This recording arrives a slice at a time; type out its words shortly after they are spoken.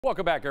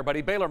Welcome back,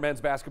 everybody. Baylor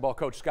men's basketball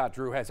coach Scott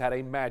Drew has had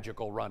a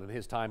magical run in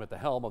his time at the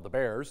helm of the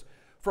Bears.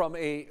 From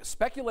a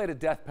speculated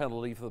death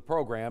penalty for the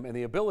program and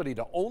the ability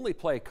to only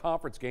play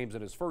conference games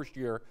in his first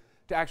year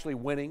to actually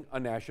winning a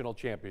national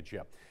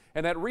championship.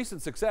 And that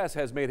recent success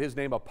has made his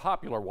name a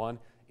popular one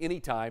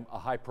anytime a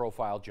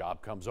high-profile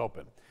job comes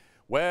open.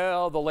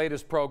 Well, the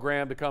latest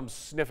program to come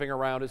sniffing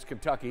around is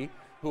Kentucky,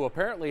 who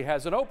apparently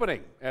has an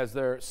opening, as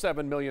their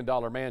 $7 million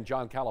man,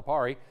 John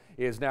Calipari,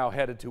 is now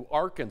headed to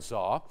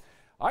Arkansas.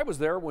 I was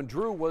there when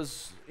Drew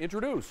was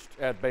introduced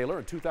at Baylor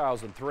in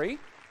 2003.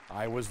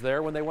 I was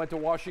there when they went to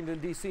Washington,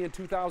 D.C. in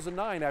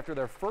 2009 after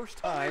their first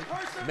time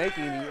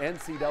making the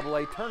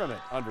NCAA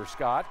tournament under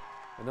Scott,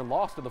 and then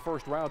lost in the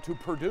first round to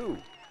Purdue.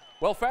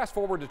 Well, fast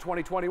forward to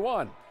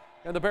 2021,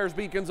 and the Bears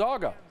beat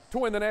Gonzaga to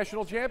win the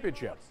national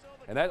championship.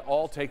 And that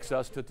all takes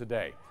us to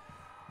today.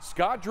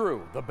 Scott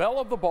Drew, the belle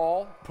of the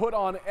ball, put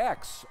on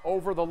X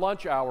over the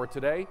lunch hour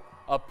today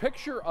a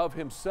picture of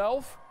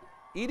himself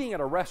eating at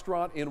a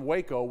restaurant in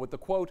Waco with the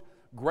quote,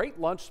 "Great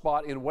lunch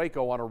spot in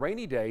Waco on a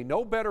rainy day.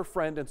 No better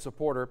friend and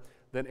supporter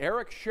than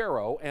Eric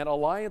Sharrow and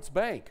Alliance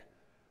Bank."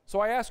 So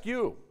I ask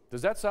you,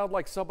 does that sound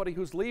like somebody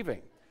who's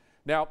leaving?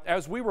 Now,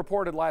 as we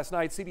reported last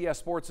night, CBS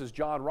Sports'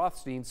 Jon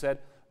Rothstein said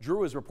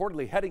Drew is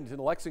reportedly heading to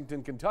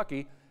Lexington,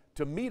 Kentucky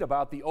to meet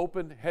about the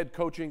open head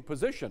coaching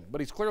position,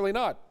 but he's clearly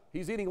not.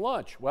 He's eating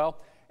lunch. Well,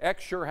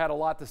 X sure had a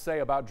lot to say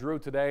about Drew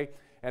today,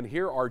 and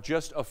here are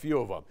just a few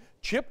of them.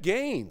 Chip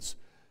Gaines.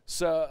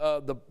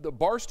 So the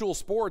Barstool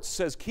Sports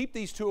says keep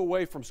these two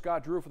away from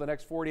Scott Drew for the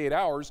next 48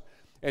 hours,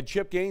 and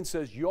Chip Gaines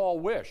says you all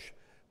wish.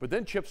 But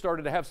then Chip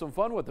started to have some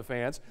fun with the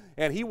fans,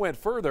 and he went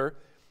further.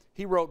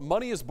 He wrote,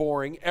 "Money is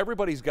boring.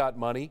 Everybody's got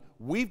money.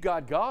 We've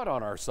got God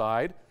on our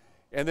side."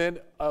 And then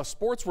a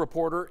sports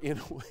reporter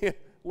in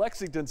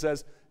Lexington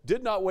says,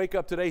 "Did not wake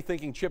up today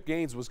thinking Chip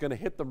Gaines was going to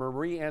hit the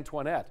Marie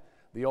Antoinette,"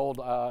 the old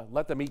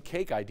let them eat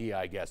cake idea,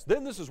 I guess.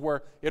 Then this is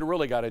where it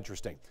really got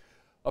interesting.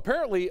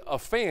 Apparently, a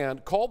fan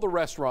called the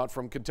restaurant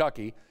from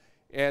Kentucky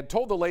and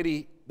told the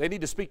lady they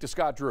need to speak to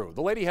Scott Drew.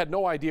 The lady had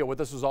no idea what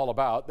this was all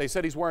about. They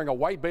said he's wearing a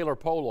white Baylor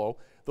polo.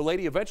 The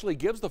lady eventually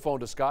gives the phone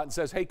to Scott and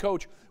says, "Hey,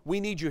 Coach,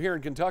 we need you here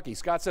in Kentucky."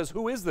 Scott says,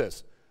 "Who is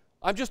this?"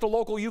 "I'm just a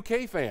local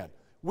UK fan."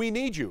 "We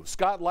need you."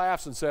 Scott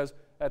laughs and says,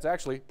 "That's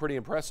actually pretty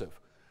impressive."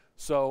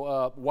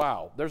 So,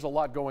 wow, there's a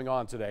lot going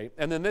on today.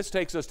 And then this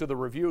takes us to the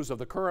reviews of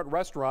the current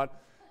restaurant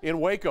in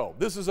Waco.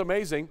 This is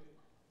amazing.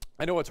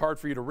 I know it's hard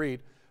for you to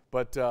read,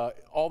 but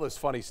all this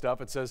funny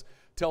stuff. It says,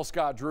 "Tell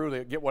Scott Drew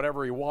to get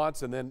whatever he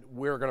wants, and then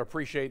we're going to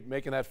appreciate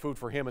making that food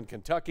for him in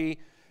Kentucky,"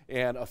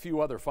 and a few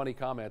other funny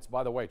comments.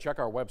 By the way, check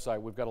our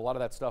website. We've got a lot of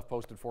that stuff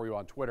posted for you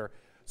on Twitter.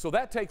 So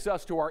that takes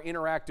us to our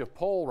interactive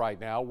poll right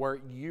now where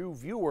you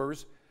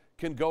viewers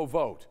can go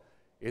vote.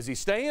 Is he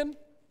staying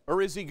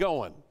or is he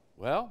going?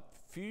 Well,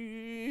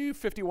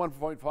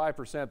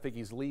 51.5% think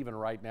he's leaving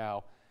right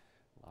now.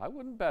 I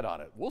wouldn't bet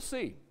on it. We'll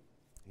see.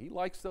 He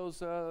likes those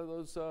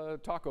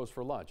tacos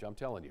for lunch, I'm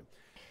telling you.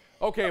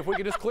 Okay, if we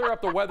could just clear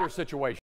up the weather situation.